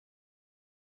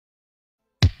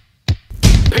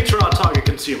Picture our target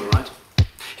consumer, right?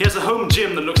 He has a home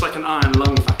gym that looks like an iron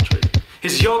lung factory.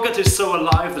 His yogurt is so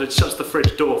alive that it shuts the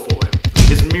fridge door for him.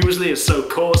 His muesli is so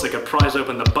coarse it could prise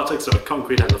open the buttocks of a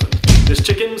concrete elephant. His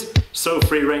chickens, so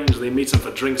free range that he meets them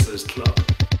for drinks at his club.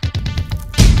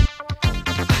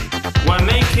 We're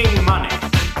making money.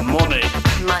 Money.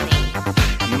 Money.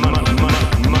 Money, money,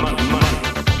 money, money.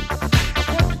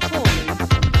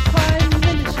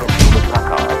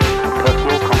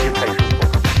 Personal computation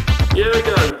book. Here we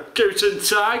go. Guten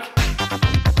Tag.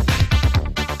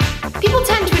 People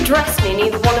tend to address me in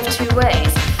either one of two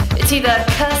ways. It's either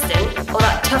Kirsten or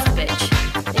that tough bitch.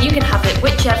 And you can have it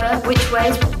which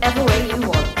way, whatever way you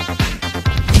want.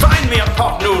 Find me a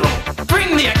pot noodle.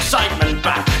 Bring the excitement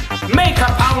back. Make a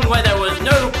pound where there was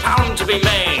no pound to be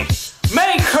made.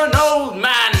 Make an old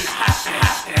man happy,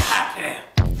 happy, happy.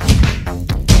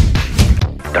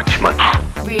 Dutchman.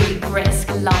 Really brisk,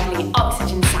 lovely,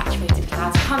 oxygen-saturated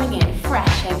clouds coming in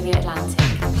fresh over the Atlantic.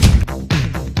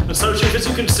 Associate, as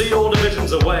you can see, all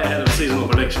divisions are way ahead of seasonal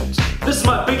predictions. This is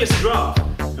my biggest draft,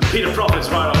 and Peter Profit's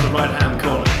right off the right-hand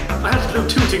corner. I had to do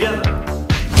two together.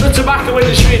 The tobacco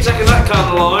industry are taking that kind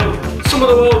of line. Some of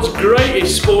the world's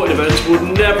greatest sporting events would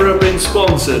never have been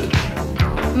sponsored.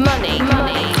 Money.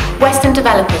 Western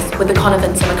developers, with the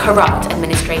connivance of a corrupt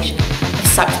administration, have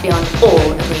sucked beyond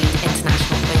all agreed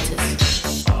international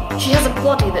quotas. She has a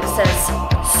body that says,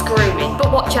 screw me,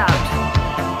 but watch out.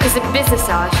 Because in business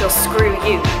hours she'll screw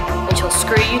you, and she'll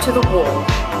screw you to the wall.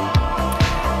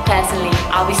 Personally,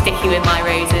 I'll be sticky with my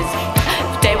roses.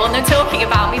 Don't want them talking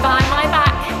about me behind my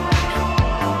back.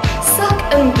 Suck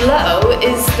and blow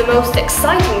is the most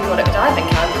exciting product I've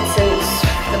encountered since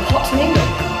the pot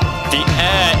noodle. The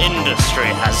air industry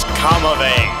has come of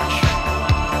age.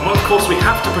 Well, of course, we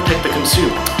have to protect the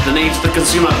consumer. The needs of the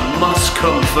consumer must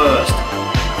come first.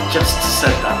 Just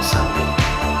said that, Sam.